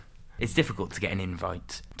It's difficult to get an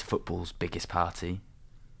invite to football's biggest party.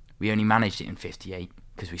 We only managed it in 58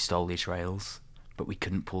 because we stole the trails, but we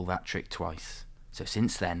couldn't pull that trick twice. So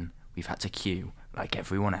since then, we've had to queue like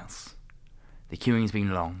everyone else. The queuing has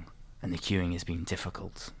been long, and the queuing has been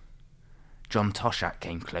difficult. John Toshak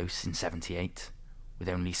came close in 78, with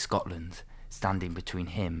only Scotland standing between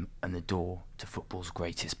him and the door to football's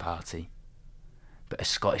greatest party. But a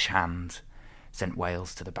Scottish hand sent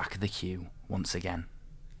Wales to the back of the queue once again.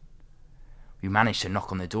 We managed to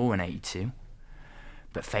knock on the door in 82,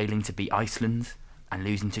 but failing to beat Iceland and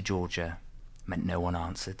losing to Georgia meant no one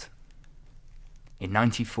answered. In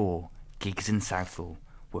 94, Giggs and Southall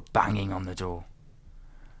were banging on the door,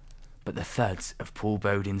 but the thuds of Paul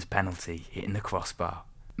Bowden's penalty hitting the crossbar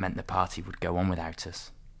meant the party would go on without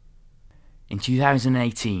us. In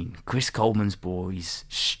 2018, Chris Coleman's boys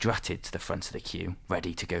strutted to the front of the queue,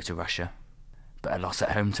 ready to go to Russia, but a loss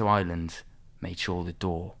at home to Ireland made sure the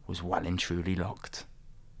door was well and truly locked.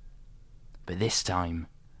 But this time,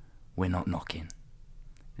 we're not knocking.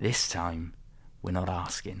 This time, we're not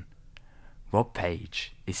asking. Rob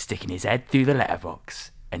Page is sticking his head through the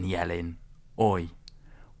letterbox and yelling, "Oi,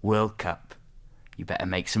 World Cup, you better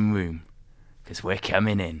make some room, because we're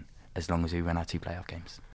coming in as long as we win our 2 playoff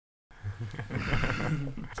games."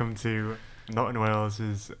 Come to Nott in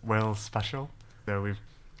Wales' Wales special. So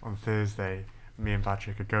on Thursday, me and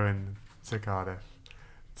Patrick are going to Cardiff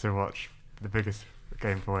to watch the biggest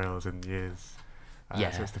game for Wales in years.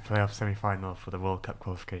 So it's the playoff semi-final for the World Cup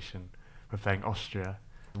qualification. We're playing Austria,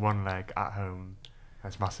 one leg at home.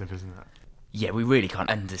 That's massive, isn't it? Yeah, we really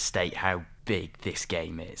can't understate how big this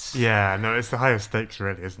game is. Yeah, no, it's the highest stakes,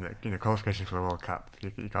 really, isn't it? Qualification for the World Cup,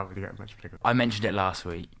 you can't really get much bigger. I mentioned it last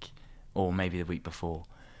week, or maybe the week before.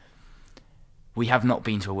 We have not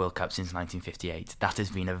been to a World Cup since 1958. That has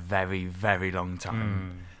been a very, very long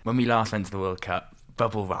time. When we last went to the World Cup,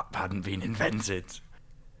 bubble wrap hadn't been invented.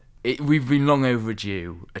 We've been long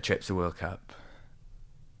overdue a trip to the World Cup.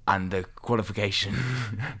 And the qualification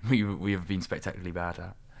we have been spectacularly bad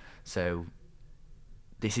at. So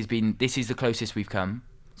this is the closest we've come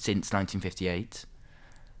since 1958.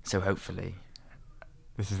 So hopefully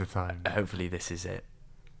this is the time. Hopefully this is it.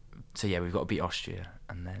 So yeah, we've got to beat Austria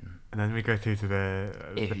and then we go through to the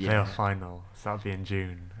playoff final. So that'll be in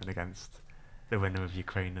June and against the winner of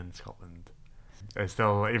Ukraine and Scotland. It's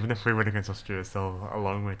still, even if we win against Austria, it's still a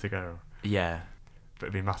long way to go. Yeah. But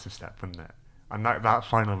it'd be a massive step, wouldn't it? And that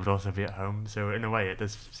final would also be at home, so in a way it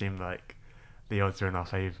does seem like the odds are in our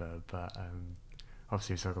favour, but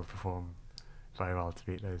obviously we still got to perform very well to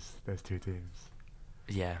beat those 2 teams.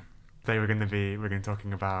 Yeah. Today we're going to be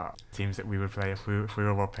talking about teams that we would play if we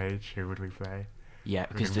were Rob Page. Who would we play? Yeah,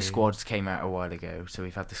 because the squads came out a while ago, so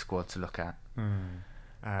we've had the squad to look at.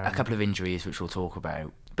 A couple of injuries which we'll talk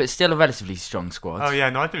about, but still a relatively strong squad. Oh yeah,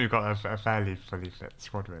 no, I think we've got a fairly fully fit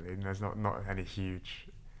squad really, and there's not any huge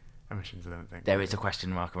omissions, I don't think. There is a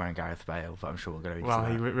question mark around Gareth Bale, but I'm sure we'll go into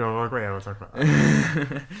that. We'll talk about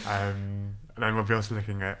that. And then we'll be also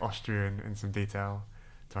looking at Austria in some detail,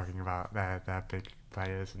 talking about their big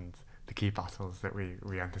players and the key battles that we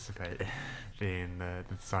anticipate being the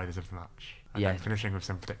deciders of the match. And then finishing with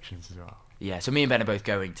some predictions as well. Yeah, so me and Ben are both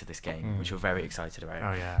going to this game, which we're very excited about.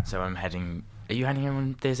 Oh yeah. So I'm heading... Are you heading home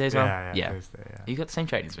on Thursday as well? Yeah. Thursday, yeah. You got the same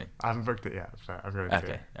train as me? I haven't booked it yet, but I'm going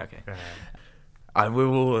to. Okay. Yeah. We're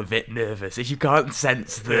all a bit nervous. If you can't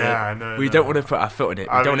sense that we no. don't want to put our foot on it.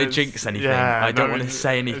 We don't want to jinx anything. I don't want to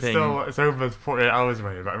say anything. It's over 48 hours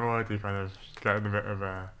away, but I'm already kind of getting a bit of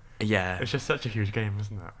a... Yeah. It's just such a huge game,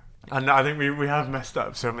 isn't it? And I think we have messed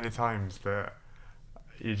up so many times that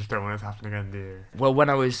you just don't want it to happen again, do you? Well, when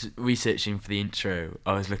I was researching for the intro,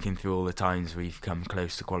 I was looking through all the times we've come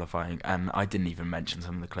close to qualifying, and I didn't even mention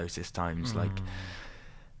some of the closest times. Like,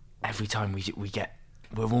 every time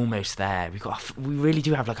we're almost there. We really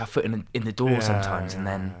do have like our foot in the door sometimes, and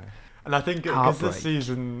then. And I think because this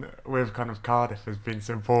season with kind of Cardiff has been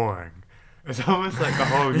so boring, it's almost like the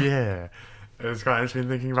whole year. It's kind of been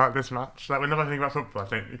thinking about this match. Like whenever I think about football, I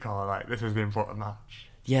think you can't like this is the important match.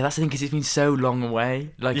 Yeah, that's the thing because it's been so long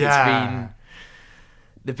away. Like it's been,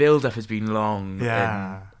 the build-up has been long.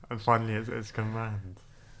 Yeah, and finally it's come round.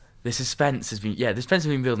 The suspense has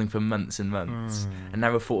been building for months and months, and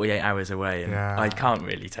now we're 48 hours away, and I can't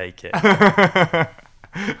really take it.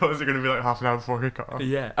 What is it going to be like half an hour before kickoff?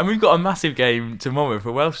 Yeah, and we've got a massive game tomorrow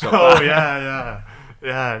for Welsh. Oh yeah.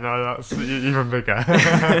 No, that's even bigger.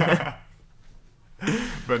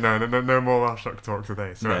 But no more Welsh talk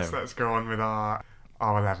today. So let's go on with our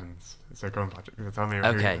 11s. So go on, Patrick. Tell me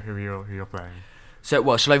who you're playing.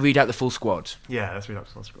 So, shall I read out the full squad? Yeah, let's read out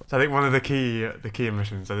the full squad. So I think one of the key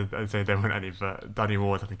omissions, I'd say there weren't any, but Danny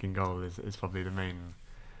Ward, I think in goal is probably the main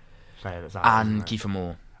player that's out. And Kiefer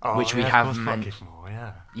Moore, which we have Kiefer Moore,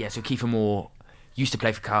 yeah. Yeah, so Kiefer Moore used to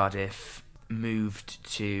play for Cardiff, moved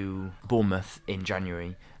to Bournemouth in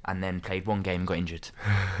January, and then played one game and got injured.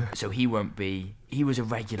 So he won't be... He was a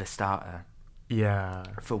regular starter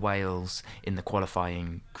for Wales in the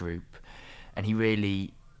qualifying group, and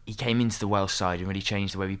he came into the Welsh side and really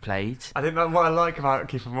changed the way we played. I think that what I like about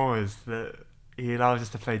Kiefer Moore is that he allows us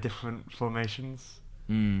to play different formations.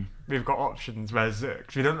 We've got options, whereas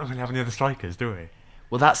cause we don't really have any other strikers, do we?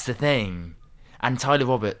 Well, that's the thing. And Tyler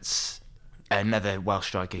Roberts, another Welsh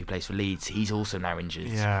striker who plays for Leeds, he's also now injured.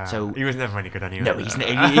 Yeah, so he was never any good anyway. No, he's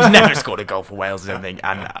never scored a goal for Wales or anything,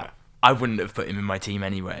 and I wouldn't have put him in my team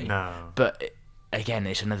anyway. No. But again,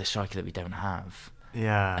 it's another striker that we don't have.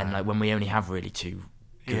 Yeah. And like when we only have really two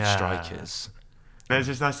good strikers. It's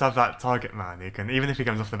just nice to have that target man who can, even if he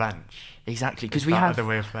comes off the bench. Exactly, because we have the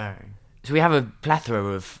way of playing. So we have a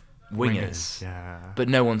plethora of wingers, yeah, but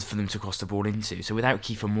no one's for them to cross the ball into. So without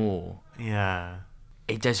Kiefer Moore,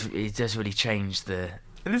 it does really change the.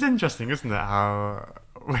 It is interesting, isn't it, how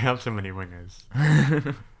we have so many wingers?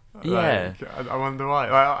 Yeah, I wonder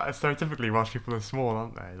why. Like, stereotypically, Welsh people are small,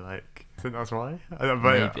 aren't they? Like, I think that's why.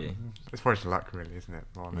 Maybe it's probably luck, really, isn't it?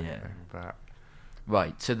 More than anything, but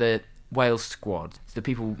right. So the Wales squad, the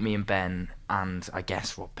people me and Ben and I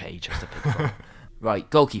guess Rob Page has to pick from. Right,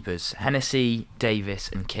 goalkeepers, Hennessy, Davis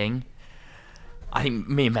and King. I think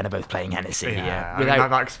me and Ben are both playing Hennessy here. I mean,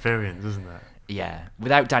 that experience, isn't it? Yeah,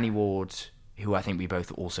 without Danny Ward, who I think we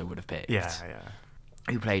both also would have picked. Yeah.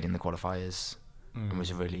 Who played in the qualifiers and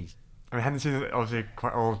was a really... I mean, Hennessy's obviously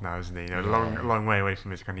quite old now, isn't he? You know, a long way away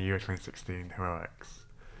from his kind of Euro 2016 heroics.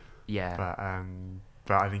 Yeah.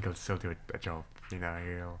 But I think he'll still do a job. You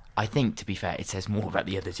know, I think, to be fair, it says more about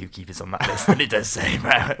the other two keepers on that list than it does say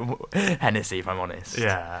about Hennessy, if I'm honest.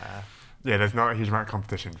 Yeah, there's not a huge amount of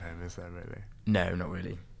competition for him, is there, really? No, not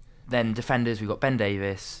really. Then defenders, we've got Ben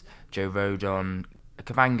Davis, Joe Rodon,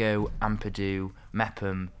 Cabango, Ampadu,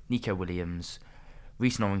 Mepham, Nico Williams,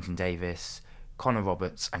 Reece Norrington Davis, Connor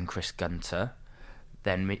Roberts and Chris Gunter.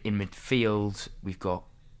 Then in midfield, we've got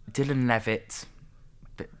Dylan Levitt...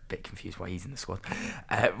 Bit confused why he's in the squad.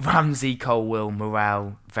 Ramsey, Colwill,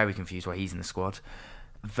 Morale, very confused why he's in the squad.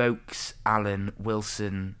 Vokes, Allen,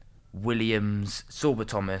 Wilson, Williams, Sorba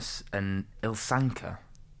Thomas, and Ilsanka.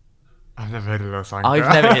 I've never heard of Ilsanka.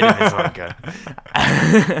 I've never heard of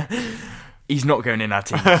Ilsanka. He's not going in our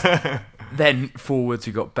teams. Then forwards,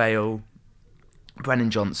 we've got Bale,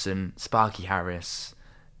 Brennan Johnson, Sparky Harris,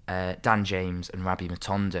 Dan James, and Rabbi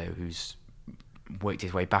Matondo, who's worked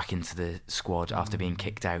his way back into the squad after being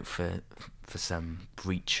kicked out for some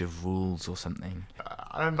breach of rules or something.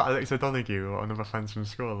 I remember Alex O'Donoghue, one of my friends from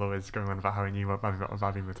school, always going on about how he knew about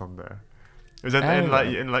Rabbi Matondo. It was in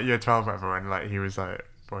year 12 or whatever, and like he was like,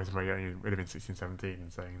 boys, very young, he would have been 16, 17,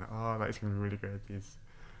 and saying that, oh, that's going to be really good.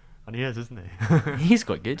 And he is, isn't he? He's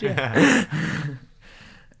quite good, yeah.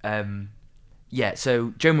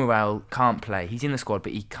 So Joe Morel can't play. He's in the squad,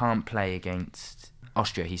 but he can't play against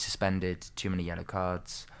Austria. He's suspended, too many yellow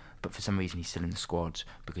cards, but for some reason he's still in the squad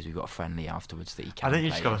because we've got a friendly afterwards that he can play. I think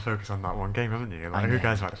you just got to focus on that one game, haven't you? Like, who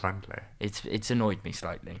cares about the friendly? It's annoyed me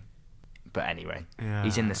slightly. But anyway,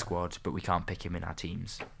 he's in the squad, but we can't pick him in our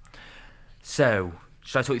teams. So,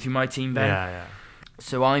 should I talk you through my team, Ben? Yeah.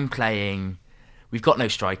 So I'm playing... We've got no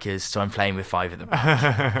strikers, so I'm playing with 5 at the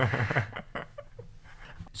back.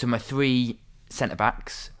 So my 3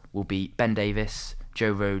 centre-backs will be Ben Davis,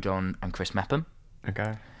 Joe Rodon and Chris Mepham.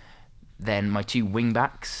 Okay. Then my 2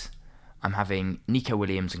 wing-backs, I'm having Nico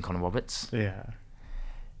Williams and Connor Roberts. Yeah.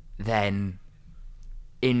 Then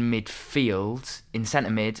in midfield, in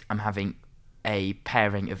centre-mid, I'm having a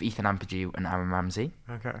pairing of Ethan Ampadu and Aaron Ramsey.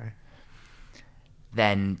 Okay.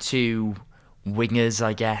 Then 2 wingers,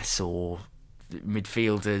 I guess, or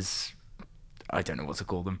midfielders. I don't know what to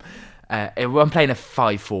call them. I'm playing a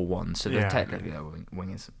 5-4-1, so they're technically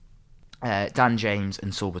wingers. Dan James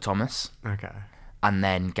and Sorba Thomas. Okay. And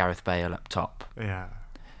then Gareth Bale up top. Yeah.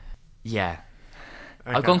 Yeah.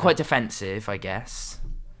 Okay. I've gone quite defensive, I guess.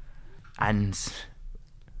 And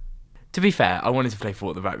to be fair, I wanted to play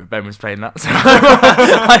 4 at the back, but Ben was playing that, so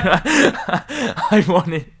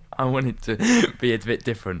I wanted to be a bit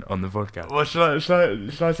different on the podcast. Well,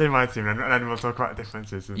 should I say my team and then we'll talk about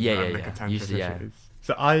differences and the contentious issues.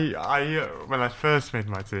 So I when I first made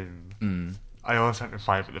my team, I always went with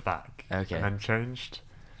 5 at the back. Okay. And then changed.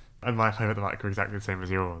 And my 5 at the back were exactly the same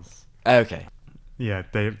as yours. Okay. Yeah,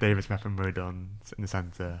 Davis, Mepham, Rodon in the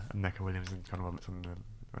centre, and Nico Williams and Connor Roberts on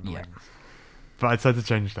the wings. But I decided to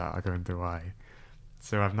change that. I'll go into why.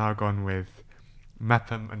 So I've now gone with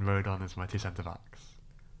Mepham and Rodon as my 2 centre-backs.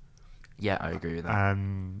 Yeah, I agree with that.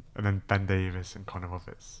 And then Ben Davies and Connor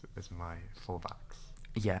Roberts as my fullbacks.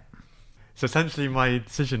 Yeah. So essentially my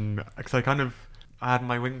decision, because I had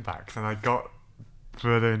my wing backs and I got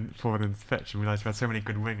further forward into the pitch and realised we had so many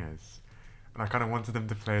good wingers. And I kind of wanted them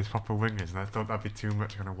to play as proper wingers, and I thought that'd be too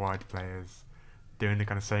much kind of wide players doing the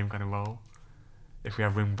kind of same kind of role if we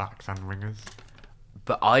have wing backs and wingers.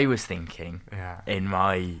 But I was thinking, Yeah. in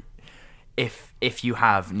my... If you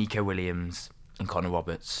have Nico Williams and Connor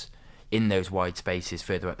Roberts in those wide spaces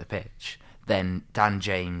further up the pitch, then Dan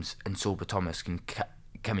James and Sorba Thomas can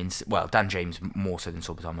come in. Well, Dan James more so than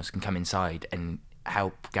Sorba Thomas can come inside and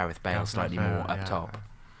help Gareth Bale slightly more up top.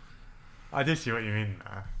 I do see what you mean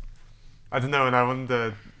there. I don't know, and I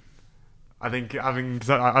wonder. I think because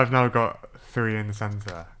I've now got 3 in the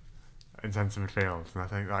centre midfield, and I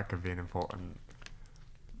think that could be an important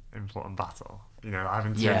battle. You know,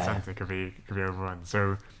 having 2 in the centre could be overrun.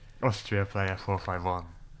 So Austria play a 4-5-1.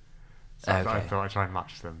 So I thought I'd try and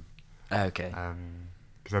match them. Okay.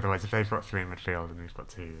 Because otherwise, if they've got 3 in midfield and we've got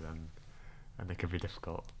 2, then it could be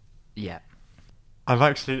difficult. Yeah. I've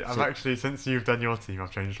actually since you've done your team,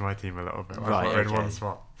 I've changed my team a little bit. Right. I've got one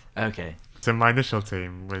swap. Okay. So my initial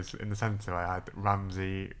team was in the centre. I had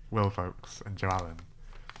Ramsey, Will Vokes, and Joe Allen.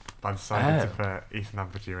 But I decided to put Ethan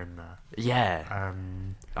Ampadu in there. Yeah.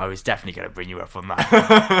 I was definitely going to bring you up on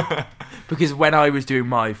that. Because when I was doing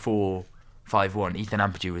my 4-5-1, Ethan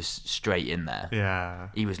Ampadu was straight in there. Yeah.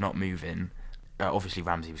 He was not moving. Obviously,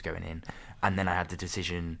 Ramsey was going in. And then I had the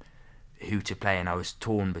decision who to play, and I was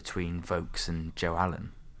torn between Vokes and Joe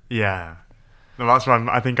Allen. Yeah. No, that's why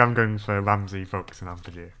I think I'm going for Ramsey, Vokes, and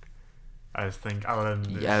Ampadu. I just think Allen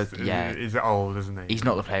is old, isn't he? He's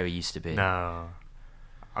not the player he used to be. No.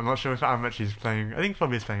 I'm not sure how much he's playing. I think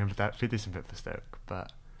probably he's playing a decent bit for Stoke,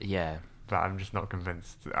 but I'm just not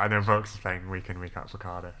convinced. I know Vokes is playing week in, week out for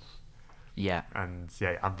Cardiff. Yeah. And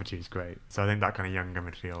Ampadu's great. So I think that kind of younger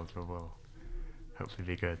midfield will hopefully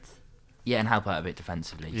be good. Yeah, and help out a bit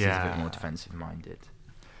defensively. He's a bit more defensive minded.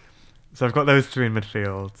 So I've got those 3 in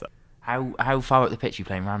midfield. How far up the pitch are you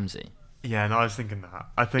playing Ramsey? Yeah, no, I was thinking that.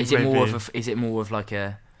 I think is it more of like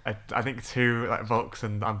a? I think 2 like Volks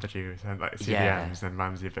and Ampadu and like CDMs, and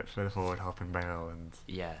Ramsey a bit further forward, helping Bale and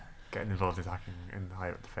getting involved attacking in the high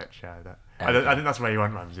up the pitch. Yeah, I think that's where you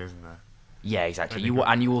want Ramsey, isn't there? Yeah, exactly.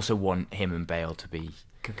 You also want him and Bale to be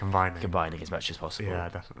combining as much as possible. Yeah,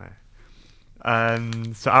 definitely.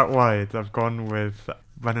 So out wide, I've gone with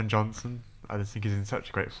Brennan Johnson. I just think he's in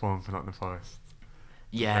such great form for Nottingham Forest.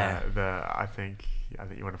 Yeah. I think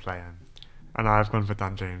you want to play him, and I've gone for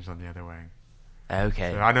Dan James on the other wing.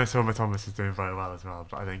 Okay. So I know Sorba Thomas is doing very well as well,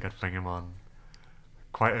 but I think I'd bring him on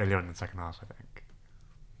quite early on in the second half, I think.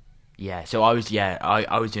 Yeah, so I was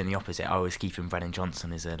doing the opposite. I was keeping Brennan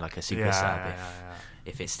Johnson as a super sub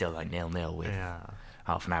if it's still like 0-0 with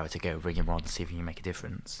half an hour to go, bring him on, see if he can make a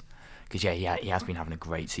difference. Because he has been having a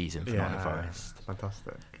great season for Nottingham Forest.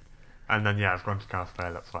 Fantastic. And then I've gone to Gareth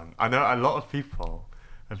Bale up front. I know a lot of people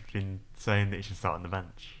have been saying that he should start on the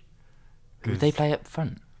bench. Would they play up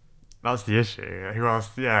front? That's the issue. Who else?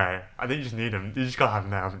 Yeah, I think you just need him. You just gotta have him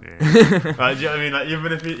there, haven't you? Like, do you know what I mean? Like,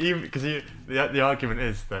 even if because the argument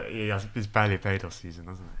is that he's barely played all season,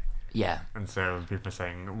 hasn't he? Yeah. And so people are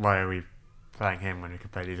saying, why are we playing him when we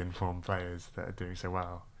could play these informed players that are doing so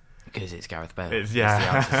well? Because it's Gareth Bale. It's the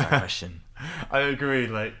answer to that question. I agree.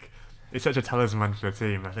 Like, it's such a talisman for the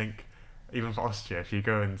team. I think even for Austria, if you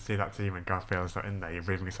go and see that team and Gareth Bale's not in there, you're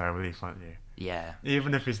breathing a sigh of relief, aren't you? Yeah.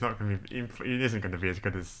 Even if he's not going to be, he isn't going to be as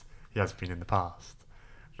good as he has been in the past,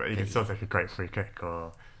 but he can still take a great free kick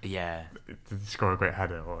or to score a great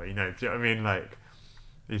header, or do you know what I mean? Like,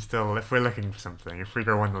 he's still, if we're looking for something, if we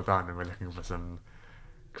go 1-0 down and we're looking for some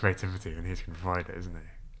creativity, then he's going to provide it, isn't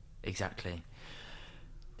he? Exactly.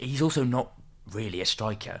 He's also not really a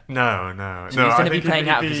striker. No. So he's going to be playing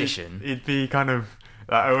out of position. He'd be kind of.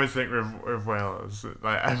 I always think with Wales,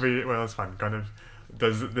 like every Wales fan kind of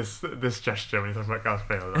does this gesture when he talks about Gareth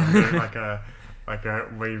Bale, doing like a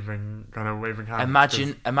waving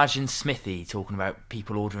hand. Imagine Smithy talking about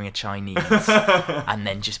people ordering a Chinese and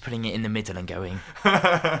then just putting it in the middle and going.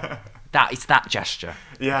 It's that gesture.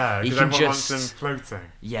 Yeah, because everyone wants him floating.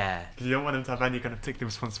 Yeah. Because you don't want him to have any kind of particular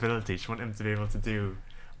responsibility. You just want him to be able to do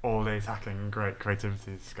all the attacking, great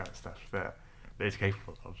creativity stuff that he's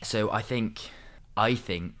capable of. So I think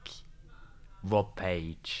Rob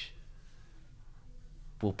Page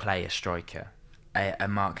will play a striker, a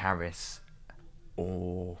Mark Harris,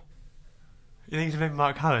 or. You think he's going to play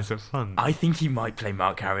Mark Harris up front? I think he might play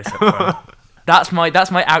Mark Harris up front. That's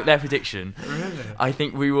my out there prediction. Really? I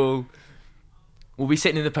think we'll be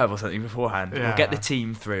sitting in the pub or something beforehand. Yeah. We'll get the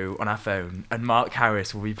team through on our phone, and Mark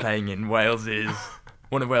Harris will be playing in Wales's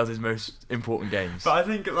one of Wales' most important games. But I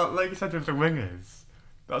think, like you said with the wingers,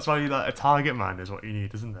 that's why a target man is what you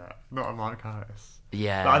need, isn't it? Not a Mark Harris.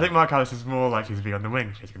 Yeah. But I think Mark Harris is more likely to be on the wing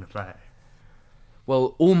if he's going to play.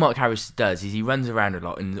 Well, all Mark Harris does is he runs around a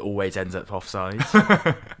lot and always ends up offside.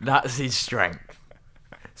 That's his strength.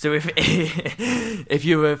 So if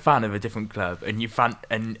you're a fan of a different club and you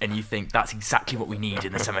think that's exactly what we need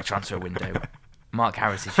in the summer transfer window, Mark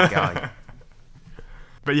Harris is your guy.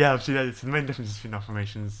 But yeah, obviously, the main difference between our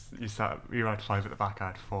formations, you had 5 at the back, I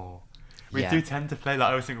had 4. We do tend to play,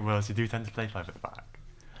 I always think with Wales, you do tend to play 5 at the back.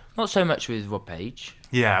 Not so much with Rob Page.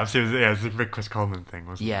 Yeah, obviously, it was a big Chris Coleman thing,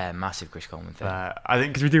 wasn't it? Yeah, massive Chris Coleman thing. But I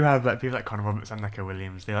think because we do have people like Conor Roberts and Neco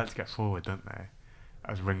Williams, they like to get forward, don't they?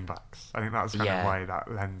 As wing backs. I think that's kind of why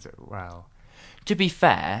that lends it well. To be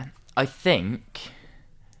fair, I think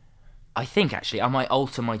actually I might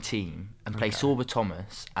alter my team and play Sorba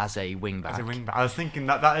Thomas as a wing back. As a wing back, I was thinking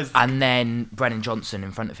that is. And then Brennan Johnson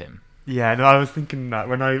in front of him. Yeah, no, I was thinking that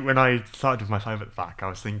when I started with my 5 at the back, I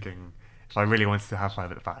was thinking if I really wanted to have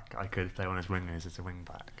 5 at the back, I could play one as wingers as a wing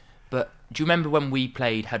back. But do you remember when we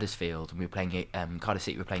played Huddersfield and we were playing Cardiff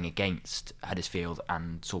City? We were playing against Huddersfield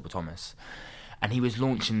and Sorba Thomas, and he was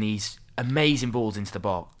launching these amazing balls into the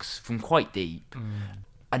box from quite deep,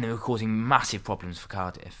 and they were causing massive problems for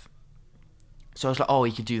Cardiff. So I was like, oh,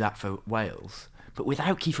 he could do that for Wales, but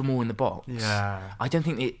without Kiefer Moore in the box, I don't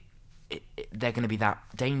think they're going to be that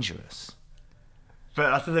dangerous.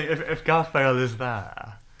 But that's the thing. If Gareth Bale is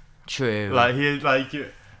there, true.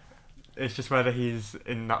 It's just whether he's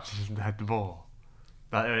in that position to head the ball.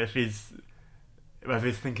 Whether he's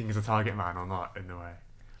thinking as a target man or not, in a way.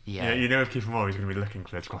 Yeah. You know, with Kiefer Moore, he's going to be looking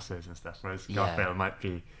for those crosses and stuff, whereas Gareth Bale might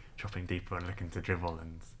be chopping deeper and looking to dribble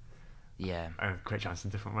and create chances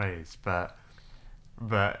in different ways. But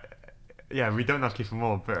yeah, we don't have Kiefer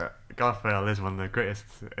Moore, but Gareth Bale is one of the greatest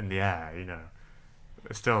in the air, you know.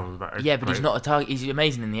 It's still but he's not a target. He's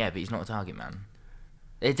amazing in the air, but he's not a target man.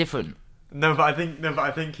 They're different. No, but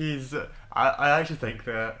I think he's. I actually think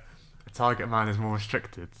that a target man is more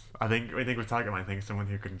restricted. I think with target man, I think someone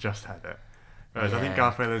who can just head it. Whereas I think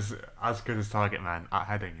Gareth Bale is as good as target man at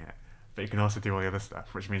heading it, but he can also do all the other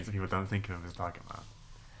stuff, which means that people don't think of him as target man.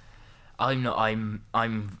 I'm not.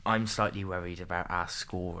 I'm slightly worried about our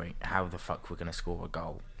scoring. How the fuck we're going to score a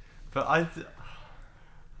goal? But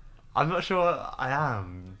I'm not sure I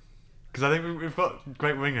am. Because I think we've got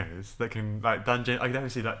great wingers that can, like Dan James. I can definitely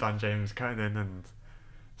see that Dan James cutting in and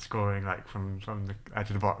scoring like from the edge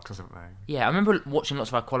of the box or something. Yeah, I remember watching lots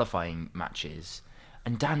of our qualifying matches,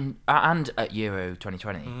 and and at Euro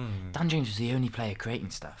 2020, Dan James was the only player creating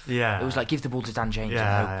stuff. Yeah, it was like give the ball to Dan James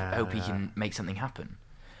and hope he can make something happen,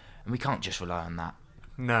 and we can't just rely on that.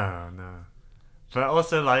 No. But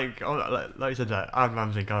also like you said, that Aaron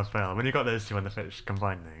Ramsey and Gareth Bale. When you got those two on the pitch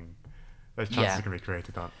combining, those chances are going to be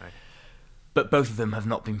created, aren't they? But both of them have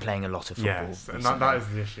not been playing a lot of football. Yes, and that is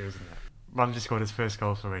the issue, isn't it? Ramsey scored his first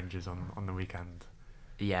goal for Rangers on the weekend.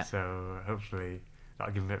 Yeah. So hopefully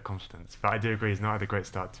that'll give him a bit of confidence. But I do agree he's not had a great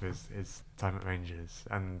start to his time at Rangers.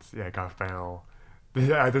 And yeah, Gareth Bale.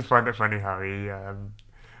 I did find it funny how he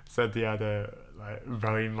said he had a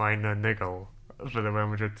very minor niggle for the Real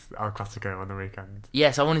Madrid El Clasico on the weekend.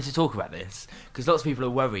 Yes, I wanted to talk about this because lots of people are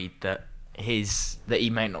worried that he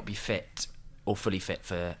might not be fit or fully fit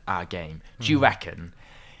for our game. Do you reckon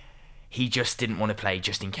he just didn't want to play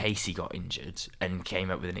just in case he got injured and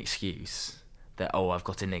came up with an excuse that I've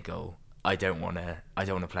got a niggle, I don't want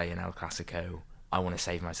to play in El Clasico, I want to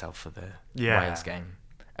save myself for the Wales game?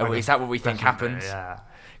 Is that what we think happened? Yeah.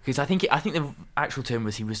 Because I think the actual term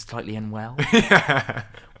was he was slightly unwell,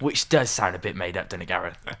 which does sound a bit made up, doesn't it,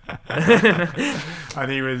 Gareth?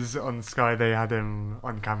 And he was on Sky. They had him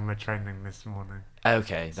on camera training this morning.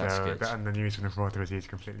 Okay, that's good. And the news from the reporter was he's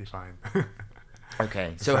completely fine.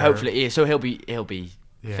 Okay, so hopefully, he'll be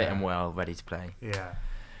fit and well, ready to play. Yeah,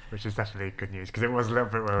 which is definitely good news because it was a little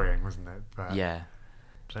bit worrying, wasn't it? But, yeah.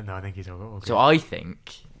 But no, I think he's all good. So I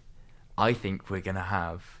think we're gonna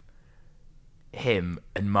have him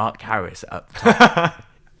and Mark Harris up top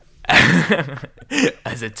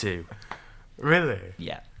as a 2. Really?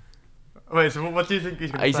 Yeah. Wait, so what do you think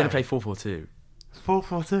he's going to play? He's going to play 4-4-2.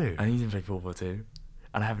 4-4-2? And he's going to play 4-4-2.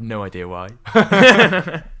 And I have no idea why.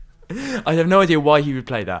 I have no idea why he would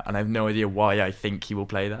play that, and I have no idea why I think he will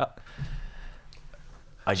play that.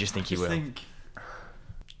 I just think he will.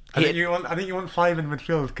 I think you want 5 in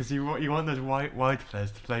midfield because you want those wide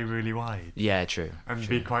players to play really wide. Yeah, true. And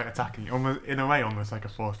be quite attacking, almost in a way, almost like a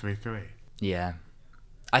 4-3-3. Yeah,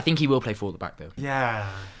 I think he will play 4 at the back though. Yeah,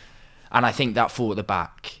 and I think that 4 at the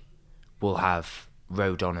back will have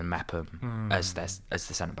Rodon and Mepham as the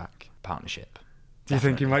centre back partnership. Do you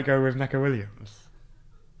think you might go with Neco Williams?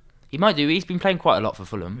 He might do. He's been playing quite a lot for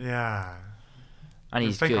Fulham, Yeah. and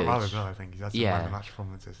he's playing good. quite well as well, I think. He's had some Yeah. man of the match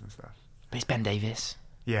performances and stuff. But it's Ben Davis.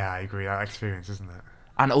 Yeah, I agree. That experience, isn't it?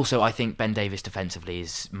 And also, I think Ben Davis defensively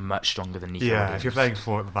is much stronger than Nico Williams. If you're playing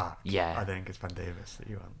 4 at the back, Yeah. I think it's Ben Davis that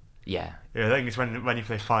you want. Yeah. Yeah, I think it's when you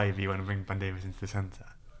play 5, you want to bring Ben Davis into the centre.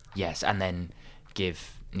 Yes, and then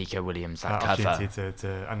give Nico Williams that That cover. opportunity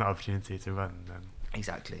and that opportunity to run. Then.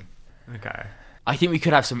 Exactly. Okay. I think we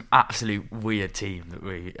could have some absolute weird team that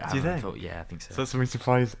we haven't Do you think? thought. Yeah, I think so. So that's something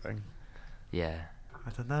surprising. Yeah. I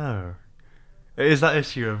don't know. It is that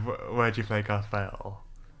issue of where do you play Gareth Bale?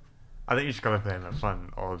 I think you just got to play him up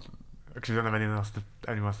front, or because you don't have anyone else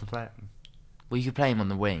to play him. Well, you could play him on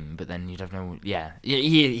the wing, but then you'd have no. Yeah,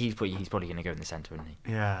 he's probably going to go in the centre, isn't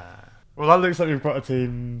he? Yeah. Well, that looks like we've got a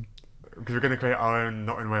team because we're going to create our own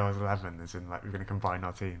Not in Wales 11, as in like we're going to combine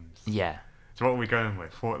our teams. Yeah. So what are we going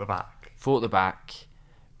with? 4 at the back. 4 at the back,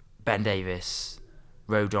 Ben Davis,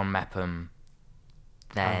 Rodon Mepham,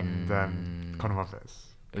 then... And Conor Roberts.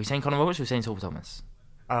 Are we saying Conor Roberts or are we saying Saul Thomas?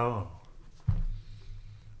 Oh.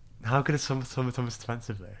 How good is Thomas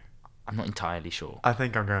defensively? I'm not entirely sure. I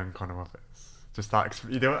think I'm going Conor Roberts. Just that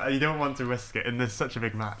you don't want to risk it, and there's such a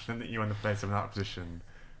big match. I don't think you want to play someone in that position,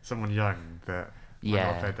 someone young that might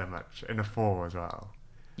not played that much in a 4 as well.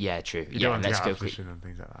 Yeah, true. You don't want to let's get out go. of position and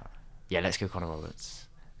things like that. Yeah, let's go Conor Roberts.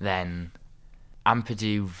 Then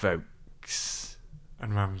Ampadu, Vokes,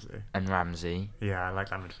 And Ramsey. Yeah, I like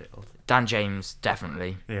that midfield. Dan James,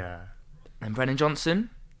 definitely. Yeah. And Brennan Johnson.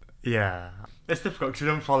 Yeah. It's difficult because you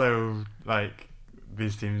don't follow like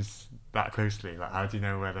these teams that closely. Like, how do you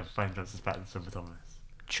know whether Brennan Johnson's better than Silver Thomas?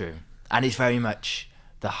 True. And it's very much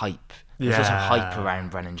the hype. There's also hype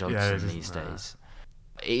around Brennan Johnson these days.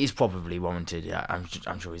 It is probably warranted. Yeah,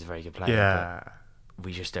 I'm sure he's a very good player. Yeah.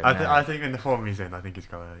 We just don't know. I think in the form he's in, I think he's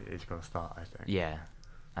got to start. I think. Yeah,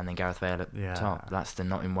 and then Gareth Bale at top. That's the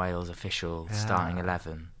Not in Wales official starting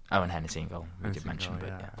 11. Oh, and Hennessy in goal. We did mention, but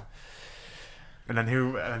yeah. And then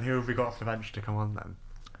who have we got off the bench to come on then?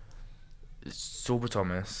 Silver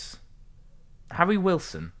Thomas, Harry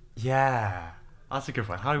Wilson. Yeah, that's a good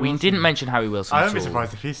one. We didn't mention Harry Wilson. I wouldn't be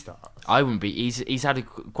surprised if he starts. I wouldn't be. He's had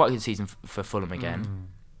quite a good season for Fulham again,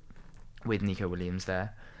 with Nico Williams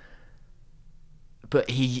there. But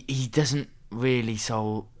he doesn't really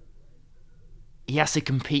he has to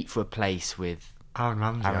compete for a place with Aaron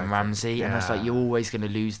Ramsey, and it's like you're always going to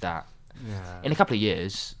lose that. Yeah. In a couple of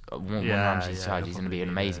years, when Ramsey decides he's going to be an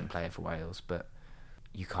amazing player for Wales, but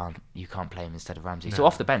you can't play him instead of Ramsey. No. So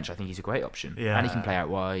off the bench, I think he's a great option, and he can play out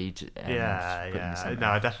wide. And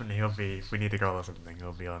No, definitely he'll be. If we need a goal or something,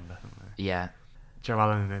 he'll be on definitely. Yeah. Joe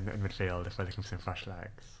Allen in midfield if we're looking for some fresh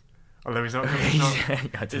legs. Although he's not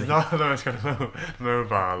the most kind of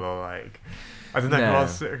mobile or like. I don't know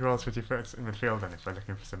who else would you put in midfield then if we're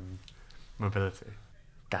looking for some mobility.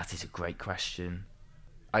 That is a great question.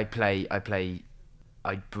 I'd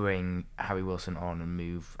bring Harry Wilson on and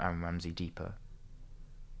move Aaron Ramsey deeper.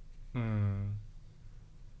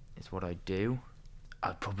 It's what I'd do.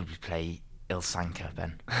 I'd probably play Ilsanka,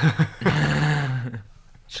 Ben.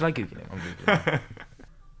 Shall I Google it? I'm Googling it.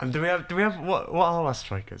 And do we have what are our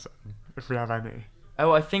strikers then, if we have any?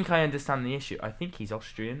 Oh, I think I understand the issue. I think he's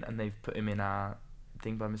Austrian and they've put him in our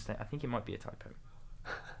thing by mistake. I think it might be a typo.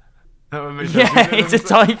 Yeah, it's a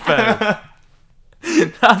typo.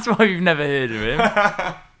 That's why we've never heard of him.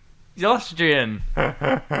 He's Austrian.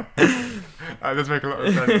 That does make a lot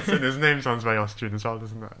of sense. And his name sounds very Austrian as well,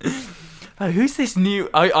 doesn't it? Oh, who's this new...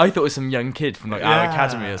 I thought it was some young kid from like our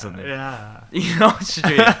academy or something. Yeah. He's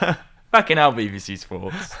Austrian. Fucking hell, BBC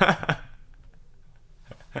Sports.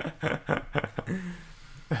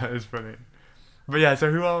 That is funny. But yeah,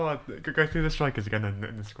 so who are... Go through the strikers again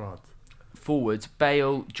in the squad. Forwards,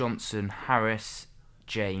 Bale, Johnson, Harris,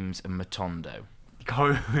 James and Matondo.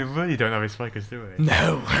 We really don't have any strikers, do we?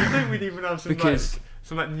 No. I think we'd even have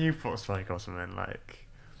some like Newport striker or something like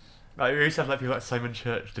we used to have like people like Simon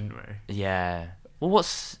Church, didn't we? Yeah. Well,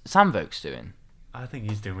 what's Sam Vokes doing? I think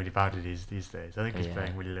he's doing really badly these days. I think he's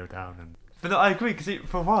playing really low down. But no, I agree because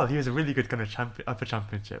for a while he was a really good kind of upper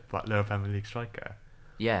championship, like lower Premier League striker.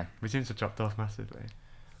 Yeah. We seem to have dropped off massively.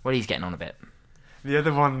 Well, he's getting on a bit. The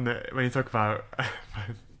other one when you talk about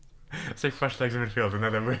say fresh legs in midfield,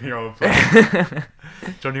 another really old player.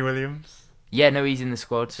 Johnny Williams. Yeah, no, he's in the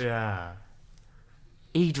squad. Yeah.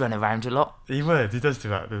 He'd run around a lot. He would. He does do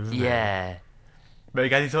that, doesn't he? Yeah. But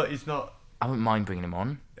again, he's not. I wouldn't mind bringing him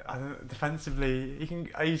on. Defensively,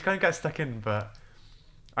 he's kind of get stuck in, but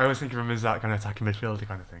I always think of him as that kind of attacking midfielder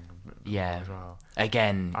kind of thing. Yeah. As well.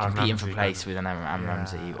 Again, competing for place kind of, with an Aaron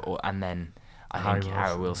Ramsey, and then I think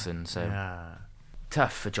Harry Wilson. So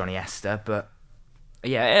tough for Johnny Esther, but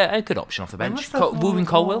Yeah, a good option off the They bench. must have Ruben more-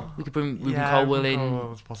 Colwill. We could bring Ruben Colwill in.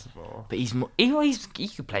 Colwell's possible. But he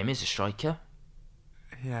could play him as a striker.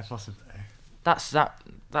 Yeah, possibly. That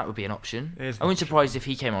would be an option. It is I an wouldn't option. surprise if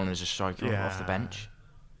he came on as a striker off the Yeah. bench.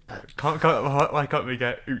 Why can't we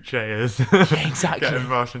get Uche as Yeah, exactly. get him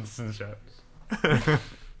Martian citizenship?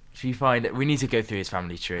 Should we find it? We need to go through his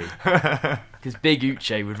family tree. Because Big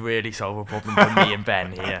Uche would really solve a problem for me and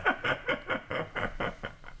Ben here.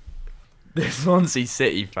 The Swansea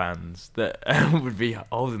City fans that would be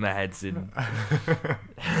holding their heads in.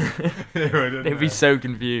 They'd be so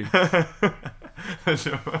confused.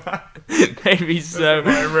 They'd be so.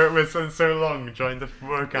 We're spending so long trying to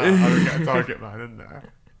work out how to get a target man, isn't there?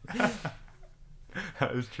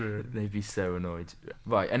 That is true. They'd be so annoyed.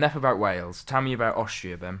 Right, enough about Wales. Tell me about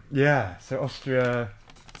Austria, Ben. Yeah, so Austria.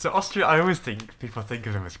 I always think people think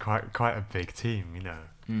of them as quite a big team, you know.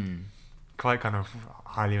 Quite kind of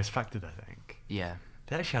highly respected, I think. Yeah.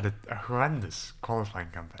 They actually had a horrendous qualifying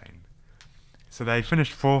campaign. So they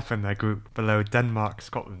finished 4th in their group below Denmark,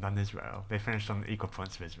 Scotland and Israel. They finished on equal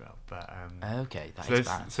points with Israel. But Okay, that is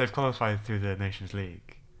bad. So they've qualified through the Nations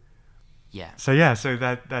League. Yeah. So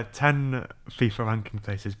they're 10 FIFA ranking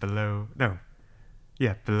places below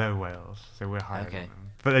Wales. So we're higher Okay. than them.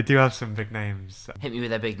 But they do have some big names. Hit me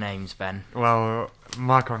with their big names, Ben. Well,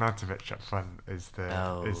 Marko Arnautovic up front is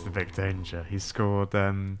the big Oh. danger. He's scored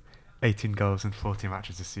 18 goals in 40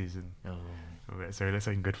 matches this season. Oh. So he looks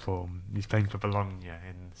like in good form. He's playing for Bologna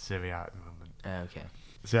in Serie A at the moment. Okay.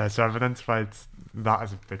 So I've identified that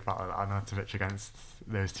as a big battle. Arnautovic against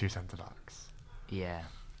those two centre backs Yeah.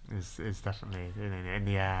 is definitely in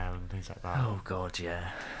the air and things like that. Oh God,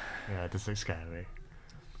 yeah. Yeah, it does look scary.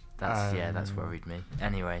 That's worried me.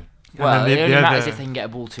 Anyway. And Well, then it the only matters other- if they can get a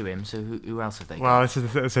ball to him. So who else have they got? Well,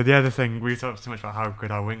 so the other thing, we talked so much about how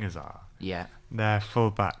good our wingers are. Yeah. Their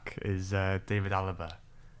full-back is David Alaba,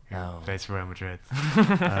 who Oh. plays for Real Madrid.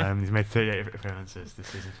 He's made 38 appearances this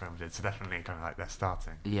season for Real Madrid, so definitely kind of like they're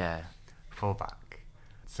starting Yeah. full-back.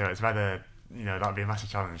 So it's rather, that would be a massive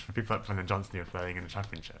challenge for people like Brendan Johnson who are playing in the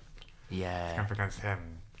Championship. To Yeah. camp against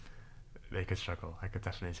him, they could struggle. I could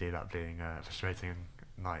definitely see that being a frustrating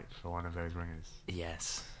night for one of those wingers.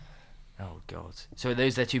 Yes. Oh God. So are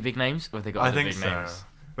those their two big names, or have they got I other think big so. names?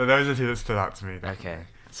 But those are two that stood out to me. Definitely. Okay.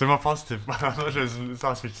 So more positive. I'm not sure it's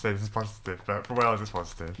hard for me to say this is positive, but for Wales it's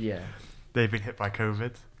positive. Yeah. They've been hit by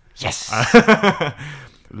COVID. Yes.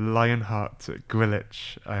 Lionheart,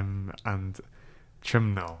 Grilic, and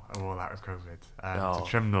Trimnell are all out of COVID. So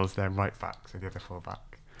Trimnell's their right back, so the other full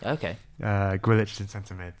back. Okay. Grilic is in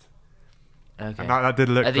centre mid. Okay. And that did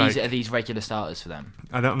look Are these like... are these regular starters for them?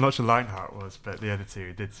 I'm not sure Lionheart was, but the other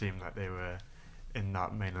two did seem like they were in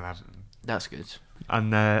that main 11. That's good.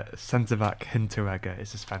 And their centre back Hinteregger is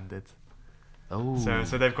suspended. Oh.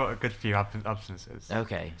 So they've got a good few absences.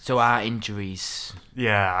 Okay. So our injuries,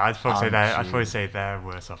 Yeah, I'd probably too. say they're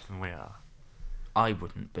worse off than we are. I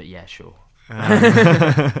wouldn't, but yeah, sure.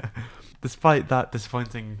 Despite that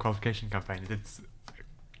disappointing qualification campaign, they did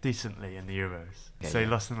decently in the Euros. Okay, So they yeah.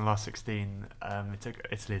 lost in the last 16. It took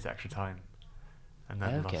Italy to extra time, and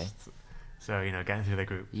then Okay. lost. So getting through the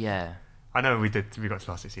group. Yeah. I know we got to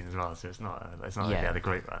last 16 as well, so it's not like they Yeah. had a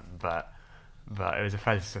great run, but it was a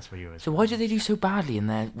fairly successful Euros. So why did they do so badly in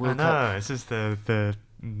their World I know, Cup? it's just the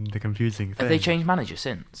confusing thing. Have they changed manager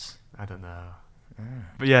since? I don't know. Ah.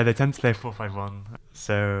 But yeah, they tend to play 4-5-1,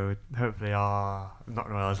 so hopefully our Nott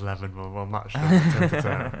Wales 11 will match them toe to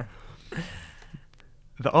toe.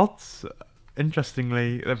 The odds,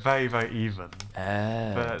 interestingly, they're very, very even,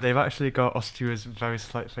 but they've actually got Austria's very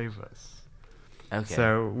slight favourites. Okay.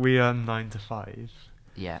 So we are 9-5,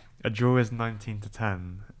 Yeah. a draw is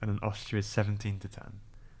 19-10, and an Austria is 17-10.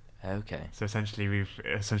 Okay. So essentially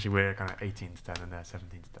we're kind of 18-10 and they're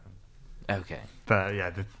 17-10. Okay. But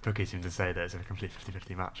yeah, the bookies seem to say that it's a complete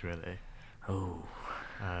 50-50 match, really. Oh.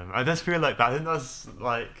 I just feel like that. I think that's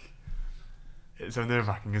like it's so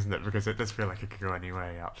nerve-wracking, isn't it? Because it does feel like it could go any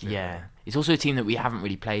way. Absolutely. Yeah. It's also a team that we haven't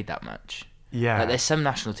really played that much. Yeah. Like, there's some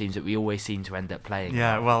national teams that we always seem to end up playing.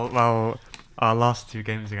 Yeah. Well, our last two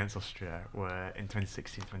games against Austria were in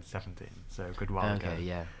 2016, 2017. So a good while ago. Okay.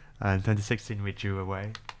 Yeah. In 2016 we drew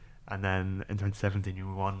away, and then in 2017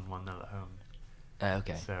 we won 1-0 at home.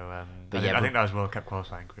 Okay. So But I think that was World Cup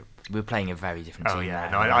qualifying group. We're playing a very different team. Oh yeah,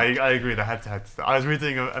 now. no, I agree. The head-to-head. I was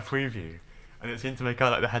reading a preview, and it seemed to make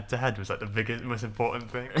out like the head-to-head was like the biggest, most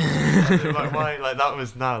important thing. Like why? Like that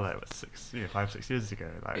was now like 5-6 years ago.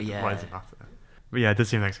 Like Yeah. why does it matter? But yeah, it does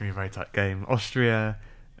seem like it's gonna be a very tight game. Austria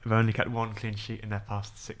have only kept one clean sheet in their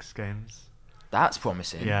past 6 games. That's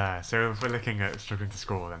promising. Yeah, so if we're looking at struggling to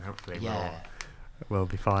score, then hopefully Yeah. we'll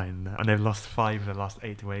be fine. And they've lost 5 of the last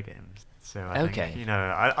 8 away games. So I think,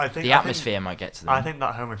 I think the atmosphere might get to them. I think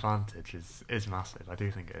that home advantage is massive. I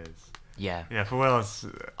do think it is. Yeah. Yeah, for Wales,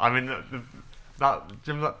 I mean,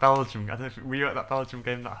 that Belgium. I don't know if were you at that Belgium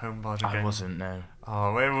game, that home Belgium game. I wasn't. No.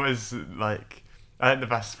 Oh, it was like I think the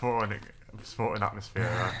best sporting atmosphere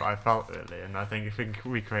I felt really, and I think if we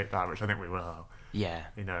can recreate that, which I think we will. Yeah.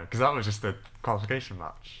 Because that was just a qualification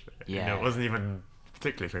match. Yeah. It wasn't even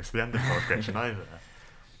particularly close to the end of qualification either.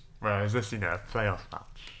 Whereas this, a playoff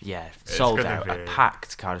match. Yeah, sold out, a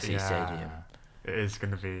packed Cardiff City Yeah. Stadium. It is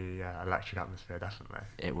going to be electric atmosphere, definitely.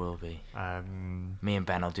 It will be. Me and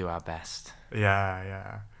Ben will do our best.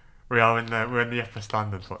 Yeah. We're in the upper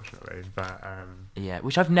stand, unfortunately, but yeah,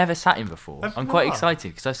 which I've never sat in before. I'm quite excited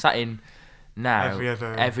because I've sat in now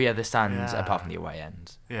every other stand apart from the away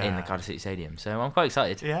end in the Cardiff City Stadium. So I'm quite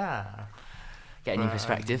excited. Yeah. Get a new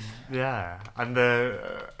perspective. Yeah, and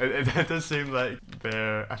it does seem like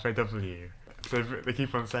the FAW. So they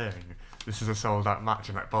keep on saying this is a sold out match,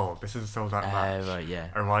 and like bold. This is a sold out match. Right, yeah.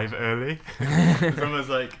 Arrive early. It's almost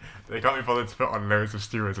like they can't be bothered to put on loads of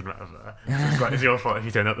stewards and whatever. So it's like it's your fault if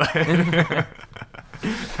you turn up late.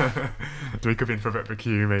 So we could be in for a bit of a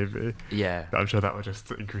queue, maybe. Yeah. But I'm sure that will just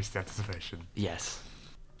increase the anticipation. Yes.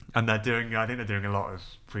 And I think they're doing a lot of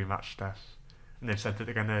pre-match stuff. And they've said that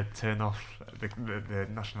they're going to turn off the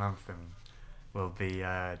national anthem. Will be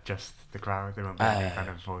just the crowd. They won't be any kind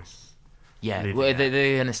of voice. Yeah, well,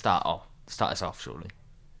 they're going to start us off, surely.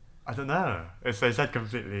 I don't know. They said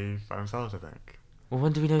completely by themselves, I think. Well,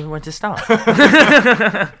 when do we know when to start?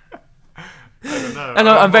 I don't know. And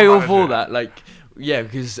I'm very all for that.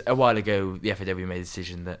 Because a while ago the FAW made a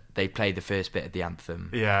decision that they play the first bit of the anthem.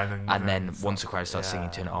 Yeah, and then once the crowd starts singing,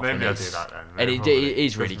 turn it off. Maybe I'll do that then. And it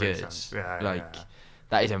is really good. Yeah,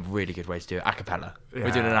 that is a really good way to do it. A cappella. We're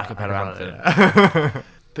doing an a cappella anthem. Yeah.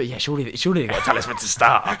 But yeah, surely they got to tell us when to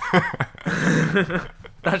start.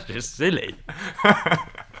 That's just silly.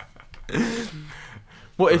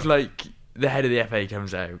 What if the head of the FA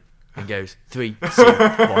comes out and goes 3, 2,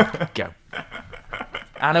 1, go.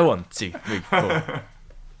 And a 1, 2, 3, 4.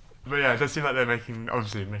 But yeah, it does seem like they're making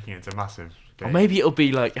it into a massive game. Or maybe it'll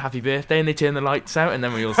be like Happy Birthday and they turn the lights out and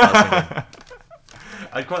then we all start singing.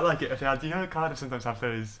 I'd quite like it if they had. Cardiff sometimes have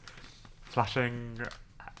those flashing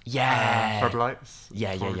floodlights.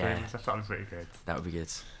 Yeah. That sounds pretty good. That would be good.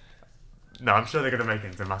 No, I'm sure they're going to make it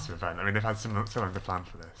into a massive event. I mean, they've had so long to plan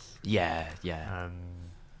for this. Yeah.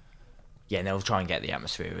 And they'll try and get the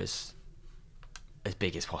atmosphere as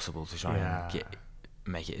big as possible to try and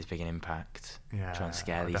make it as big an impact. Yeah. Try and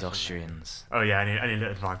scare these Austrians. Oh yeah, any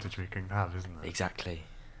little advantage we can have, isn't it? Exactly.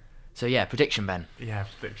 So yeah, prediction, Ben. Yeah,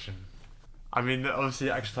 prediction. I mean, obviously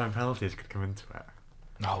extra time penalties could come into it.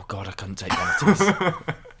 Oh God, I couldn't take penalties.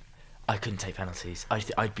 I couldn't take penalties.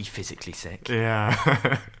 I'd be physically sick.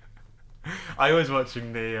 Yeah. I was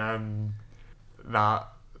watching that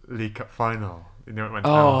League Cup final. It went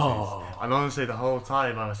penalties. And honestly, the whole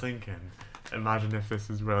time I was thinking, imagine if this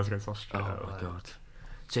is Wales against Austria. Oh my God.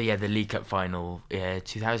 So yeah, the League Cup final,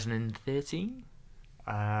 2013?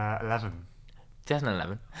 11.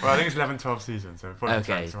 2011. Well, I think it's 11-12 season, so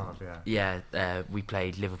okay. 12, yeah. Yeah, we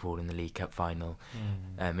played Liverpool in the League Cup final.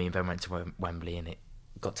 Me and Ben went to Wembley and it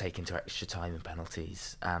got taken to extra time and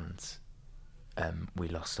penalties, and we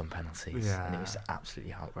lost on penalties, and it was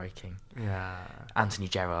absolutely heartbreaking. Yeah. Anthony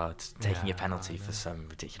Gerrard taking a penalty for some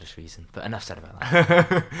ridiculous reason, but enough said about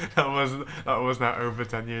that. that was now over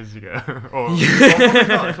 10 years ago. or not.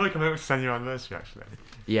 It's like coming up to 10-year anniversary, actually.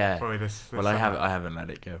 Yeah. Probably this well, I haven't let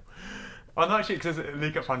it go. Oh no, actually, because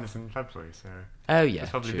League Cup final is in February, so. Oh yeah.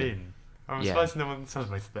 It's probably been. I'm surprised no one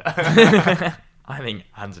celebrated it. I think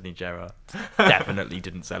Anthony Gerrard definitely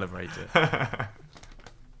didn't celebrate it.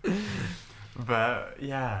 But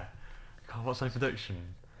yeah, God, what's my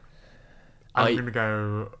prediction? I'm gonna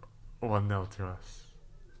go 1-0 to us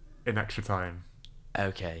in extra time.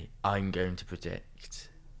 Okay, I'm going to predict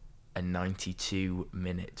a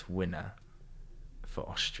 92-minute winner for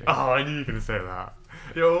Austria. Oh, I knew you were gonna say that.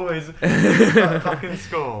 You're always back in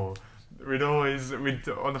school. We'd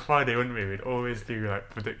on the Friday, wouldn't we? We'd always do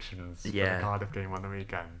predictions for the Cardiff game on the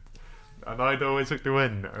weekend. And I'd always pick the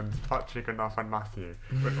win, and Patrick and our friend Matthew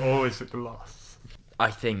would always pick the loss.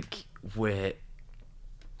 I think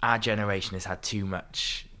our generation has had too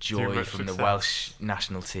much joy from the Welsh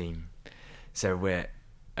national team, so we're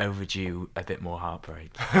overdue a bit more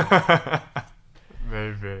heartbreak.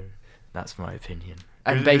 Maybe. That's my opinion.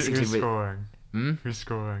 And basically, who's scoring? Who's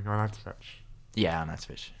scoring on Atovic? Yeah, on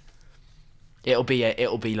Atovic. It'll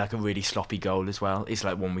be like a really sloppy goal as well. It's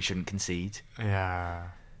like one we shouldn't concede. Yeah.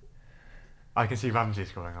 I can see Ramsey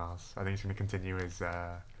scoring ours. I think he's going to continue his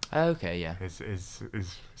Okay, yeah. His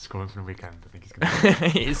scoring from the weekend. I think he's going to.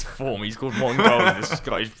 His form. He scored 1 goal in the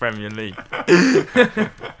Scottish Premier League.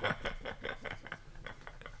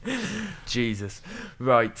 Jesus.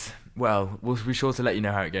 Right. Well, we'll be sure to let you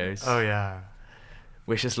know how it goes. Oh yeah.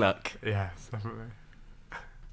 Wish us luck. Yes, definitely.